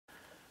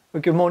Well,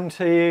 good morning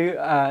to you.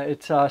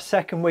 It's our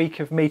second week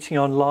of meeting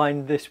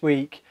online. This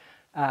week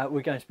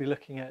we're going to be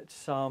looking at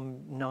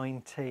Psalm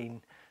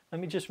 19. Let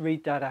me just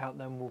read that out,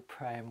 then we'll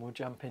pray and we'll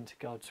jump into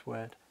God's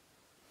word.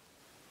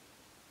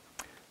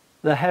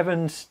 The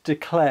heavens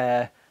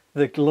declare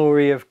the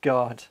glory of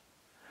God.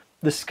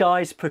 The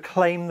skies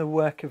proclaim the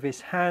work of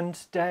his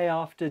hands. Day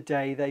after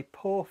day they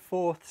pour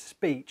forth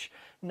speech.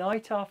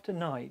 Night after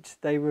night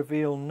they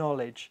reveal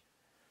knowledge.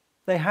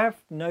 They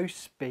have no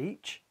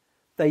speech.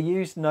 They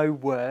use no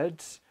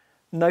words,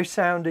 no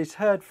sound is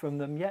heard from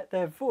them, yet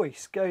their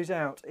voice goes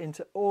out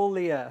into all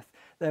the earth,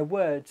 their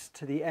words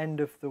to the end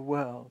of the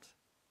world.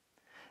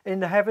 In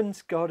the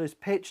heavens God has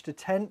pitched a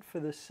tent for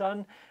the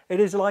sun. It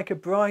is like a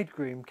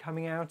bridegroom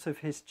coming out of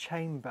his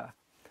chamber,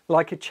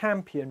 like a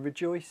champion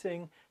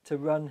rejoicing to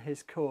run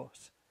his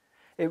course.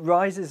 It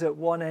rises at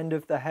one end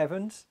of the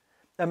heavens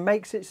and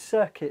makes its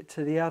circuit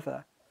to the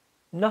other.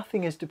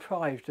 Nothing is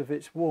deprived of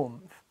its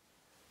warmth.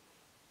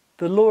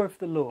 The law of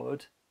the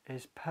Lord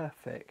is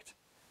perfect,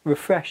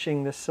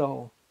 refreshing the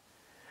soul.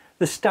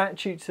 The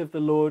statutes of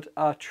the Lord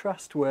are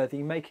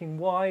trustworthy, making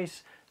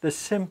wise the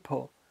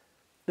simple.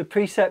 The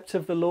precepts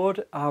of the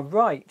Lord are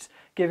right,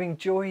 giving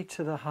joy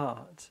to the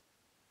heart.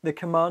 The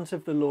commands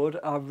of the Lord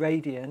are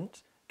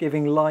radiant,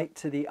 giving light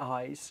to the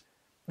eyes.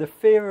 The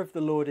fear of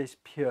the Lord is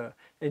pure,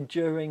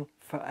 enduring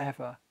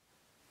forever.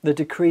 The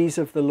decrees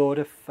of the Lord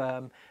are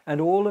firm, and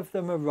all of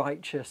them are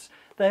righteous.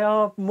 They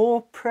are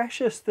more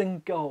precious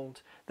than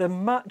gold,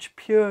 than much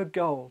pure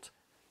gold.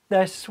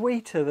 They're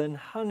sweeter than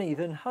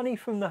honey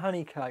from the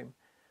honeycomb.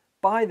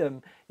 By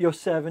them your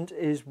servant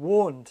is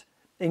warned.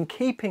 In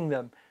keeping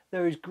them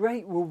there is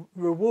great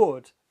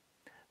reward.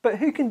 But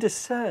who can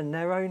discern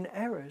their own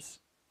errors?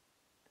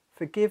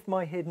 Forgive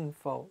my hidden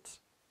faults.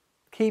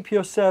 Keep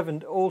your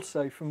servant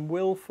also from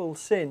willful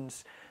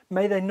sins.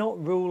 May they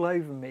not rule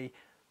over me.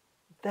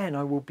 Then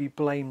I will be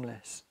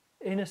blameless,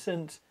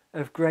 innocent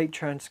of great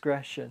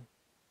transgression.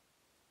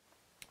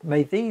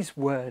 May these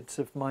words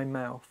of my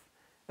mouth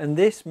and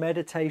this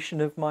meditation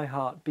of my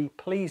heart be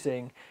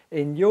pleasing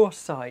in your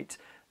sight,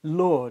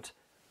 Lord,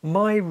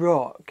 my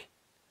rock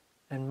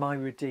and my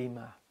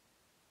Redeemer.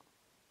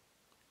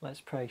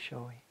 Let's pray,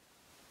 shall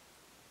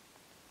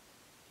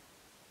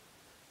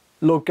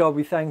we? Lord God,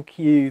 we thank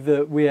you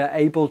that we are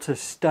able to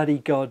study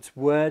God's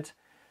word.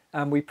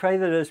 And we pray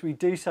that as we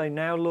do so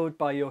now, Lord,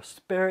 by your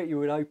Spirit, you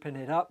would open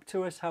it up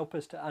to us, help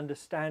us to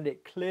understand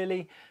it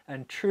clearly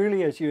and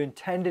truly as you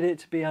intended it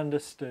to be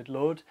understood,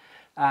 Lord.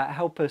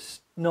 Help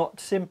us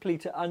not simply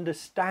to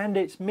understand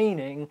its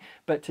meaning,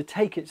 but to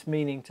take its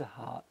meaning to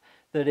heart.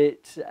 That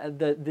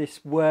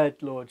this word,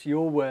 Lord,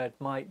 your word,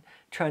 might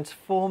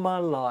transform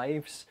our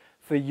lives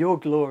for your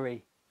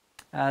glory,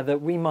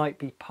 that we might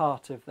be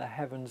part of the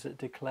heavens that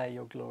declare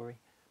your glory.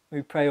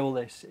 We pray all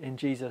this in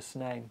Jesus'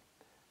 name.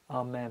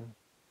 Amen.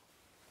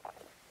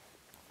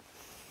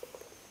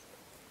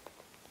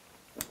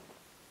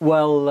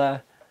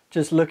 Well,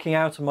 just looking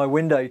out of my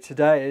window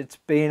today, it's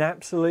been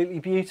absolutely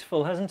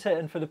beautiful, hasn't it?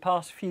 And for the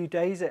past few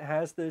days it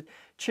has. The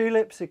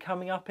tulips are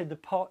coming up in the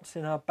pots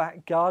in our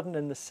back garden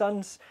and the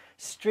sun's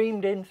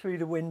streamed in through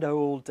the window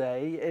all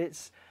day.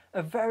 It's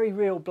a very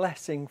real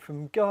blessing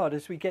from God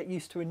as we get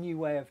used to a new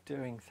way of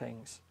doing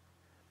things.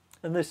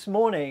 And this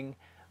morning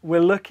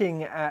we're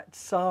looking at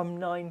Psalm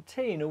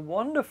 19, a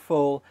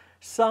wonderful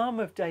Psalm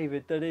of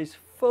David that is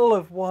full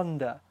of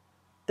wonder.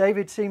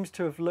 David seems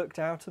to have looked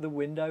out of the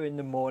window in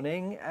the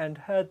morning and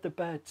heard the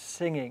birds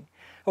singing,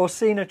 or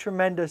seen a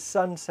tremendous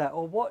sunset,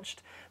 or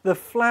watched the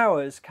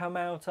flowers come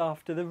out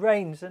after the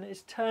rains, and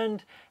it's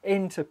turned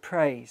into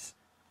praise.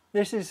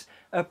 This is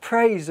a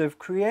praise of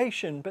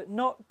creation, but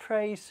not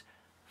praise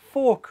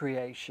for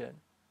creation.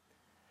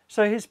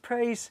 So his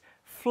praise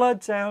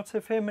floods out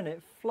of him, and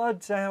it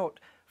floods out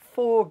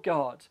for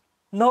God.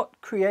 Not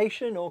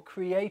creation or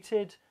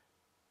created,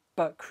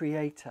 but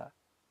creator.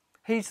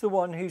 He's the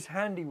one whose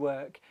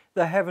handiwork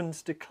the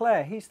heavens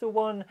declare. He's the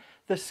one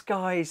the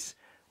skies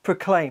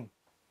proclaim.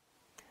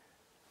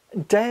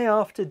 Day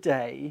after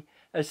day,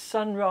 as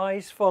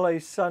sunrise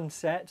follows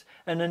sunset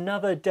and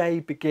another day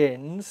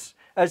begins,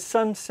 as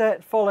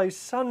sunset follows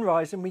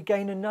sunrise and we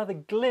gain another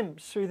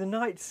glimpse through the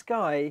night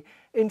sky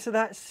into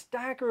that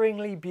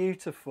staggeringly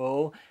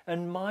beautiful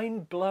and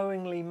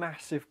mind-blowingly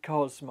massive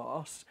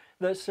cosmos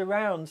that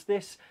surrounds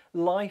this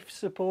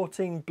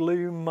life-supporting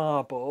blue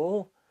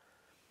marble.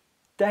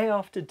 Day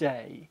after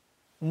day,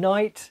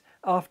 night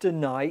after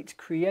night,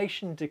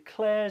 creation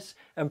declares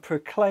and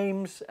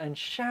proclaims and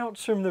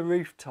shouts from the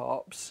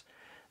rooftops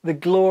the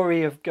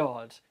glory of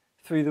God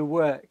through the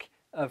work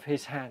of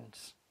his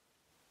hands.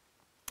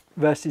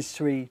 Verses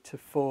 3 to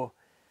 4.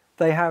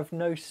 They have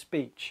no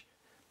speech.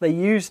 They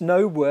use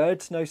no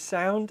words, no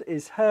sound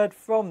is heard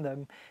from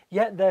them,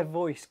 yet their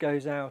voice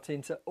goes out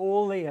into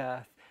all the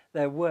earth,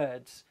 their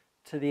words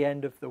to the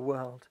end of the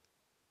world.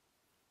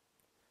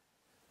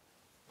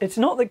 It's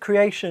not that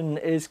creation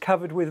is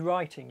covered with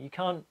writing. You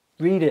can't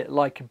read it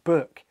like a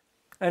book.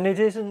 And it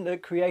isn't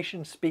that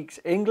creation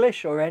speaks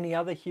English or any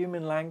other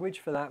human language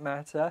for that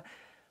matter,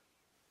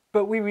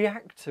 but we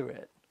react to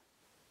it.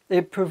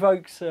 It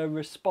provokes a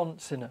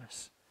response in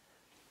us.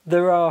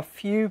 There are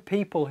few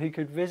people who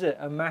could visit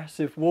a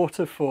massive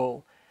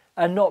waterfall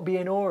and not be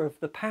in awe of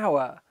the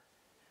power.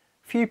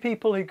 Few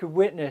people who could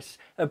witness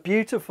a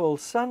beautiful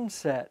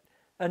sunset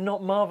and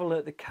not marvel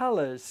at the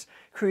colours.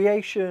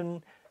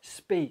 Creation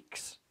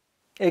speaks.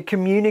 It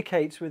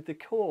communicates with the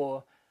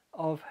core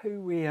of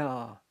who we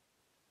are.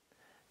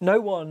 No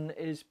one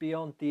is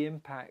beyond the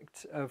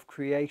impact of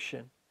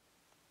creation.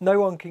 No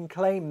one can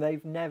claim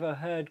they've never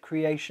heard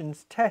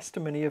creation's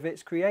testimony of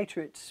its creator.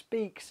 It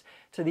speaks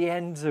to the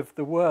ends of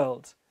the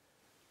world.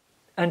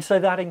 And so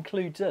that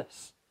includes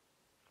us.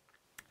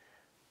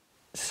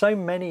 So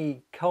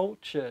many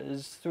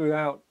cultures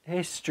throughout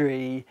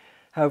history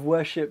have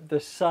worshipped the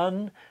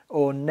sun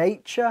or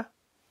nature,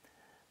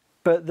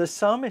 but the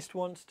psalmist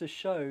wants to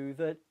show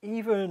that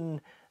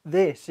even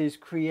this is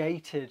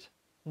created,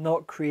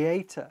 not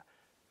creator.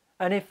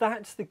 And if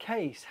that's the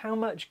case, how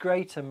much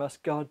greater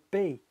must God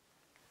be?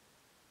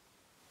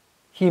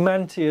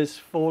 Humanity has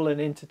fallen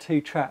into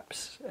two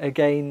traps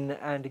again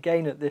and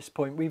again at this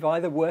point. We've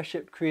either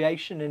worshipped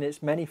creation in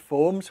its many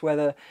forms,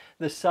 whether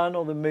the sun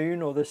or the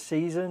moon or the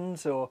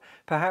seasons, or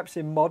perhaps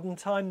in modern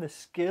time the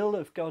skill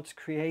of God's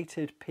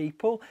created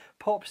people,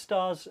 pop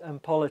stars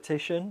and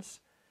politicians,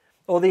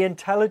 or the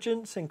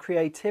intelligence and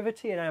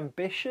creativity and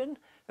ambition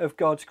of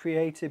God's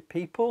created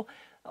people,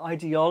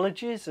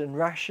 ideologies and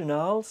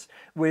rationales,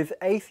 with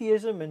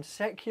atheism and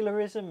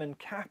secularism and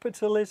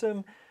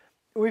capitalism.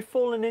 We've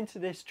fallen into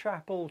this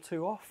trap all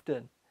too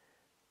often.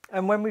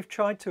 And when we've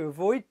tried to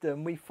avoid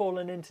them, we've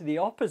fallen into the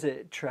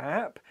opposite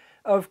trap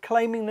of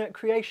claiming that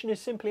creation is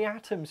simply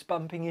atoms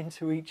bumping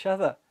into each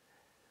other.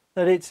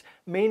 That it's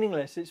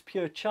meaningless, it's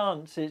pure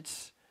chance,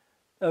 it's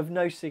of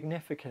no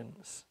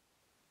significance.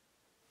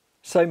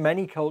 So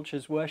many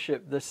cultures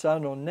worship the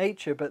sun or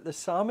nature, but the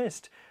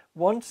psalmist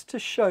wants to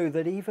show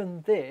that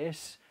even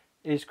this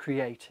is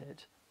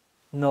created,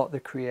 not the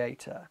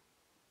creator.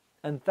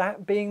 And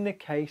that being the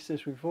case,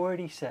 as we've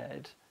already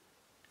said,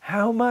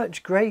 how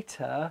much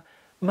greater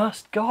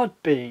must God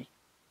be?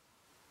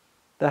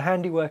 The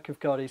handiwork of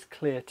God is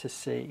clear to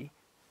see.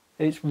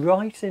 It's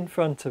right in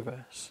front of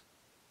us.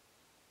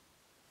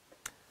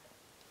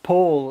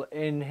 Paul,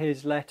 in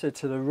his letter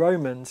to the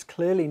Romans,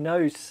 clearly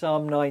knows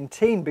Psalm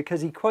 19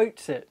 because he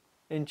quotes it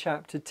in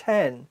chapter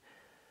 10.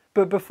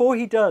 But before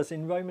he does,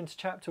 in Romans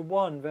chapter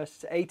 1,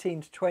 verses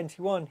 18 to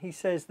 21, he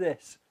says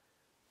this: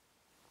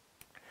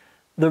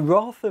 "The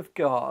wrath of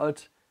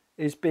God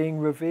is being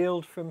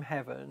revealed from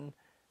heaven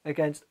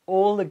against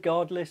all the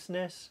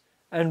godlessness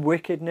and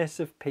wickedness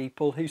of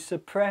people who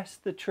suppress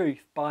the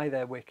truth by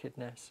their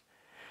wickedness,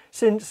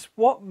 since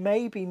what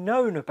may be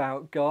known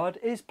about God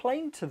is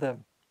plain to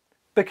them,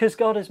 because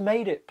God has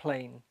made it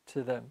plain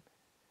to them.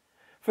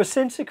 For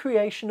since the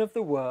creation of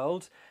the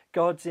world,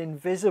 God's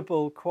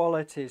invisible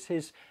qualities,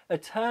 his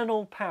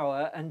eternal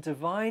power and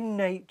divine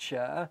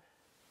nature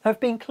have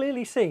been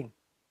clearly seen,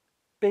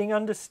 being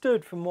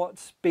understood from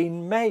what's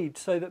been made,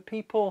 so that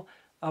people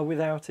are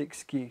without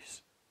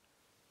excuse.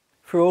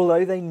 For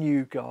although they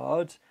knew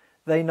God,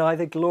 they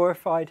neither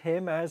glorified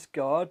him as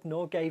God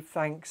nor gave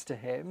thanks to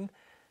him,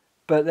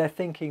 but their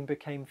thinking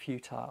became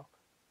futile,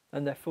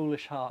 and their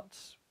foolish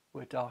hearts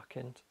were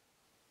darkened."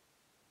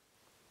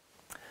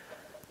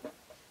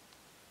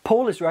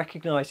 Paul is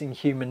recognizing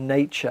human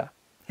nature.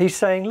 He's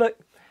saying, look,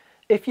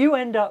 if you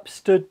end up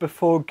stood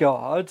before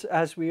God,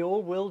 as we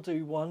all will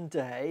do one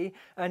day,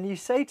 and you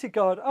say to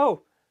God,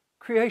 "Oh,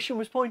 creation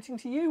was pointing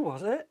to you,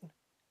 was it?"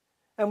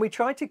 and we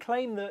try to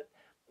claim that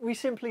we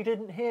simply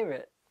didn't hear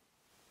it,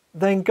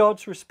 then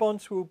God's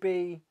response will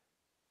be,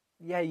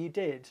 "Yeah, you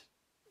did.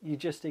 You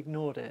just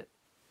ignored it."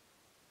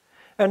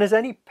 And as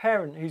any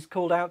parent who's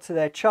called out to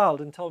their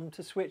child and told them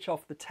to switch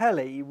off the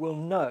telly will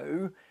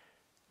know,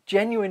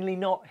 genuinely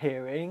not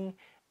hearing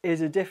is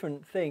a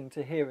different thing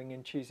to hearing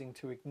and choosing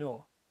to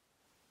ignore.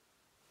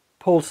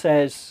 Paul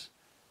says,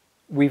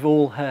 we've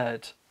all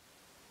heard,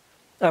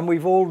 and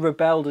we've all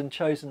rebelled and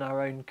chosen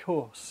our own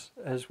course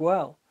as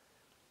well.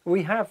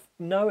 We have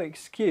no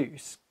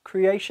excuse.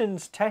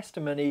 Creation's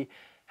testimony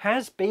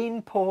has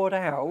been poured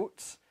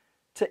out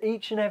to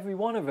each and every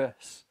one of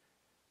us.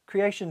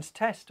 Creation's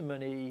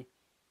testimony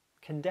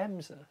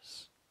condemns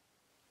us.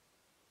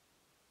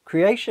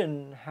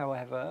 Creation,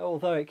 however,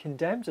 although it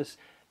condemns us,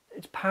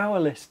 it's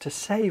powerless to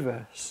save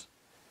us.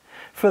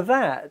 For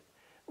that,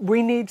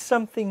 we need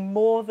something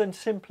more than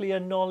simply a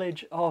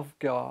knowledge of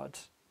God.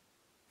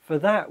 For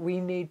that, we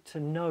need to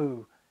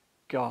know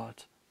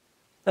God.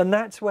 And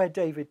that's where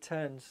David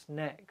turns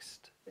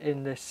next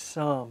in this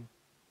psalm.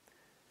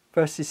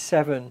 Verses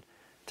 7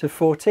 to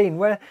 14,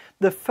 where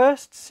the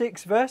first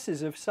 6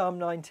 verses of Psalm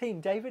 19,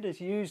 David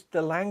has used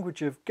the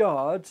language of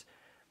God.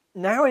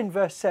 Now in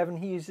verse 7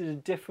 he uses a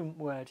different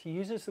word. He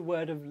uses the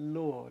word of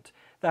Lord.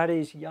 That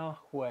is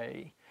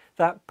Yahweh,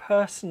 that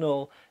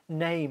personal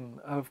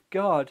name of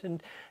God.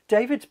 And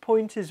David's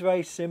point is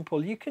very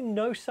simple. You can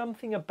know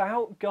something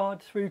about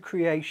God through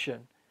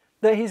creation,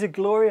 that he's a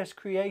glorious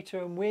creator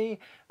and we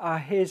are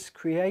his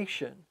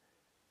creation.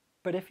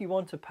 But if you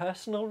want a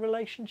personal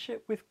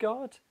relationship with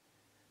God,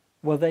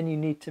 well, then you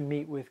need to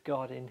meet with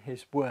God in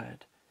his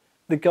word.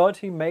 The God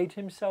who made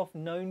himself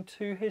known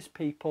to his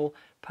people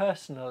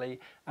personally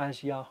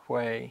as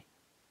Yahweh.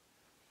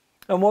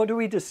 And what do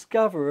we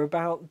discover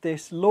about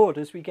this Lord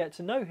as we get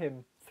to know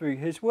him through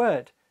his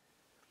word?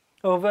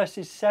 Well,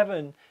 verses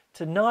 7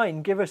 to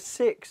 9 give us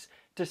 6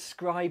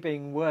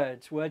 describing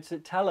words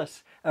that tell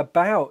us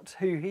about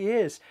who he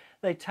is.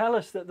 They tell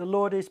us that the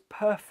Lord is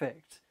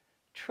perfect,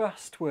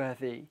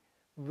 trustworthy,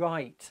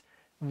 right,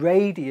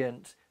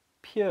 radiant,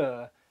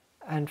 pure,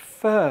 and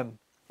firm,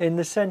 in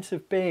the sense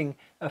of being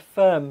a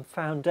firm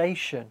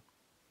foundation.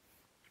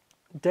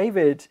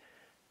 David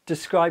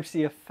describes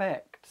the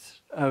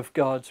effects of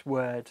God's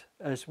word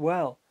as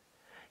well.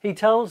 He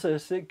tells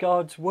us that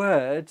God's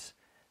word,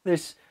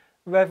 this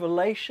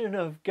revelation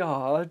of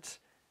God,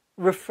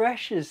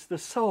 refreshes the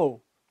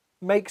soul,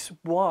 makes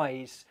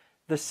wise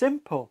the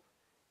simple,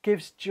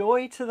 gives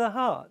joy to the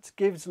heart,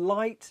 gives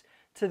light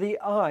to the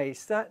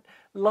eyes. That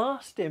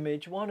last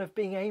image, one of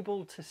being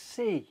able to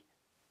see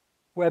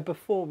where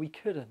before we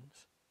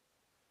couldn't.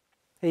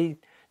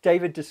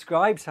 David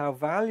describes how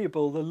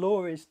valuable the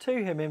law is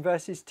to him. In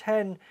verses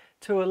 10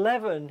 to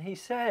 11, he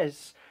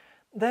says,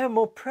 "They are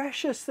more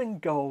precious than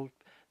gold,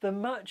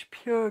 than much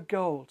pure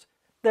gold.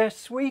 They're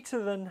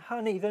sweeter than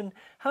honey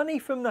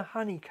from the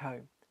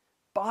honeycomb.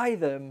 By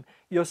them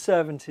your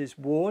servant is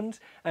warned,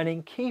 and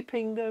in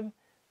keeping them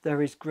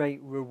there is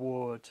great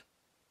reward."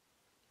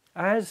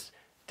 As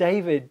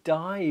David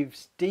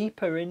dives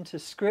deeper into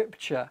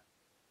Scripture,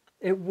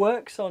 it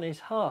works on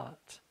his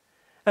heart,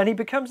 and he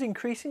becomes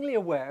increasingly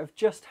aware of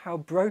just how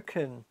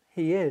broken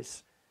he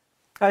is.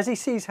 As he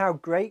sees how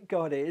great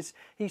God is,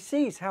 he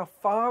sees how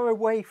far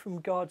away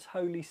from God's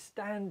holy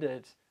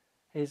standard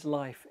his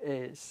life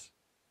is.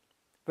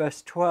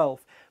 Verse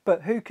 12,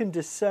 "But who can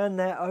discern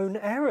their own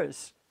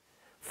errors?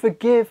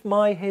 Forgive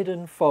my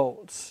hidden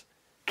faults.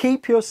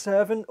 Keep your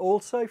servant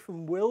also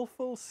from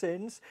willful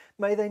sins.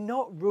 May they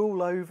not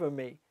rule over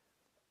me.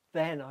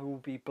 Then I will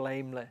be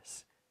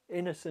blameless,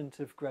 innocent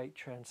of great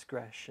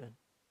transgression."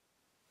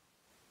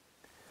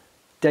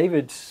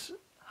 David's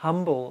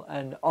humble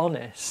and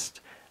honest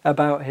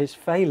about his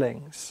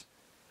failings.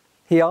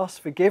 He asks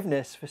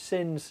forgiveness for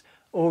sins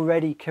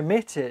already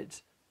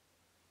committed,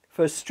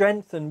 for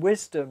strength and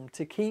wisdom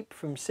to keep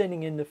from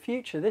sinning in the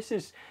future. This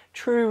is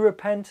true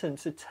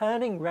repentance, a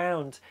turning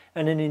round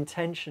and an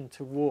intention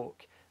to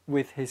walk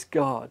with his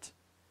God.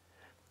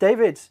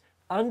 David's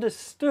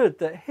understood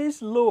that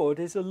his Lord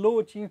is a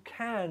Lord you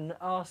can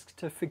ask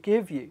to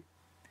forgive you,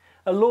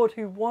 a Lord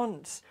who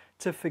wants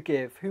to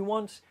forgive, who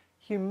wants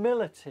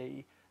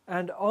humility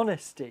and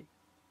honesty,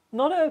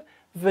 not a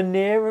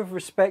veneer of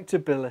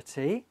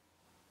respectability,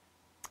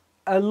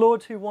 a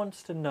Lord who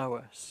wants to know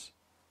us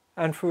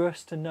and for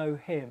us to know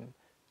him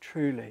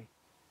truly.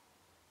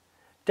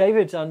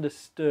 David's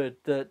understood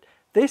that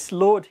this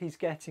Lord he's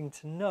getting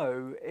to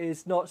know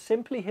is not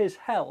simply his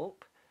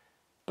help,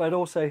 but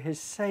also his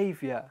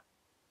Saviour,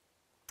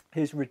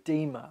 his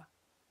Redeemer,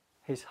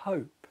 his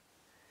hope.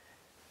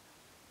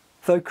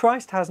 Though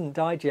Christ hasn't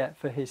died yet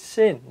for his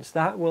sins,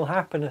 that will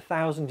happen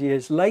 1,000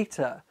 years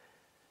later,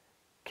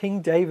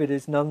 King David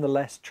is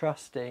nonetheless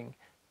trusting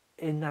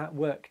in that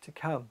work to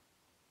come.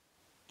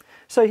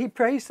 So he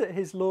prays that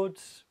his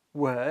Lord's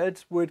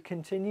words would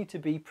continue to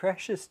be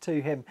precious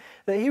to him,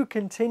 that he would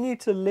continue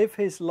to live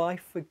his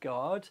life for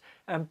God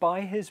and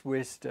by his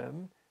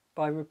wisdom,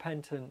 by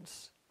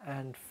repentance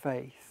and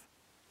faith.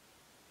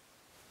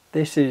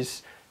 This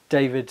is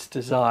David's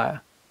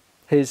desire,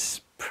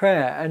 his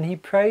prayer, and he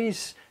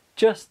prays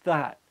just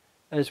that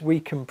as we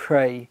can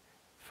pray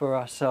for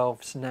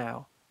ourselves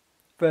now.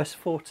 Verse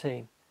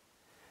 14,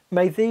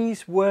 "May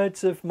these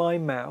words of my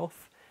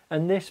mouth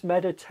and this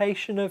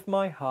meditation of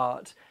my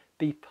heart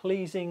be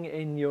pleasing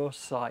in your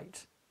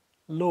sight,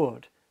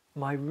 Lord,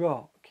 my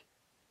rock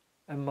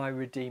and my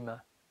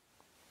Redeemer."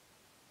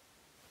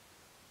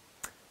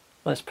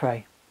 Let's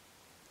pray.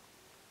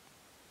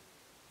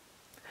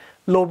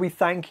 Lord, we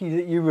thank you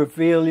that you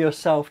reveal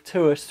yourself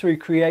to us through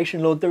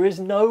creation. Lord, there is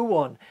no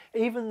one,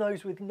 even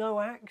those with no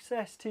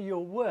access to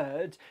your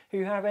word,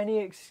 who have any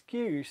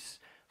excuse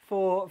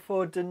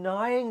for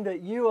denying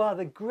that you are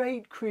the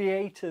great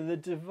creator, the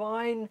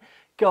divine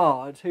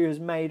God who has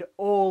made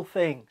all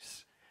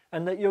things,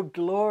 and that your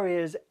glory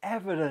is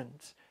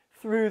evident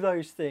through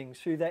those things,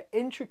 through their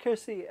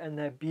intricacy and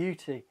their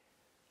beauty.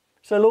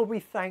 So Lord, we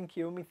thank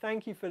you, and we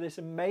thank you for this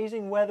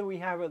amazing weather we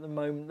have at the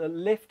moment that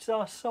lifts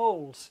our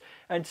souls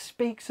and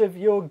speaks of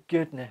your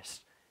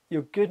goodness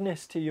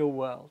to your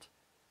world.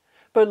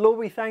 But Lord,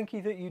 we thank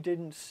you that you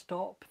didn't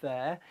stop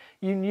there.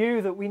 You knew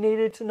that we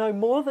needed to know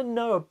more than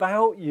know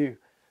about you.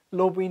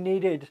 Lord, we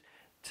needed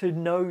to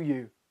know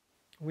you.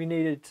 We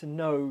needed to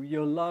know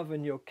your love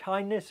and your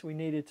kindness. We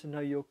needed to know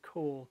your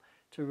call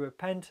to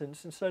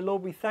repentance. And so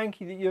Lord, we thank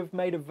you that you have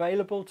made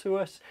available to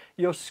us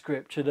your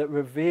scripture that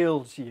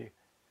reveals you.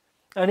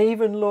 And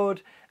even,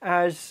 Lord,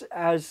 as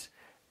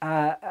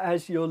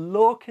your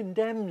law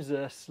condemns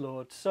us,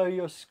 Lord, so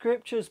your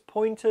scriptures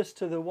point us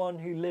to the one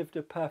who lived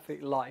a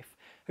perfect life,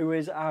 who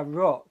is our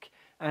rock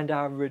and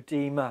our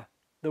Redeemer.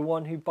 the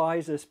one who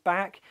buys us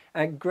back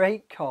at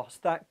great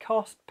cost, that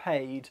cost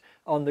paid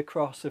on the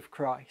cross of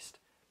Christ.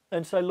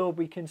 And so, Lord,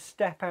 we can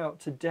step out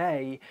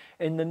today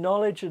in the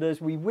knowledge that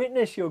as we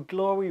witness your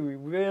glory, we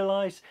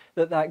realise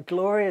that that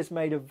glory is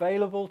made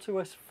available to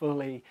us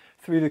fully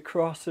through the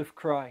cross of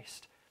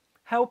Christ.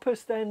 Help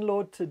us then,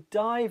 Lord, to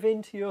dive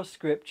into your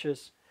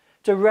scriptures,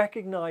 to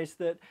recognise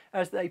that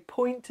as they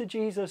point to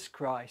Jesus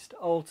Christ,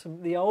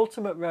 the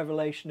ultimate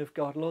revelation of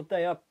God, Lord,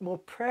 they are more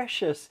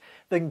precious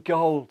than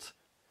gold,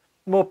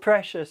 more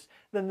precious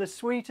than the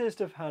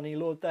sweetest of honey.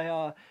 Lord, they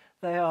are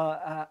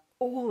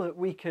all that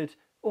we could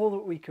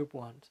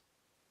want.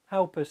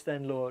 Help us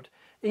then, Lord,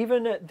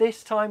 even at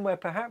this time where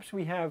perhaps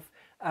we have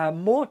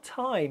more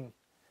time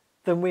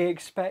than we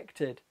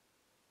expected,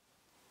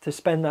 to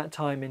spend that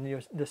time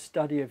in the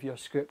study of your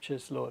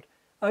scriptures, Lord.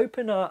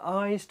 Open our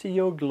eyes to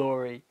your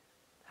glory.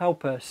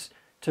 Help us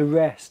to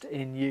rest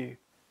in you.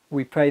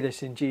 We pray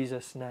this in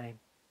Jesus' name.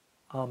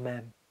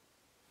 Amen.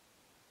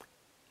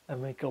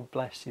 And may God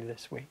bless you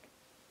this week.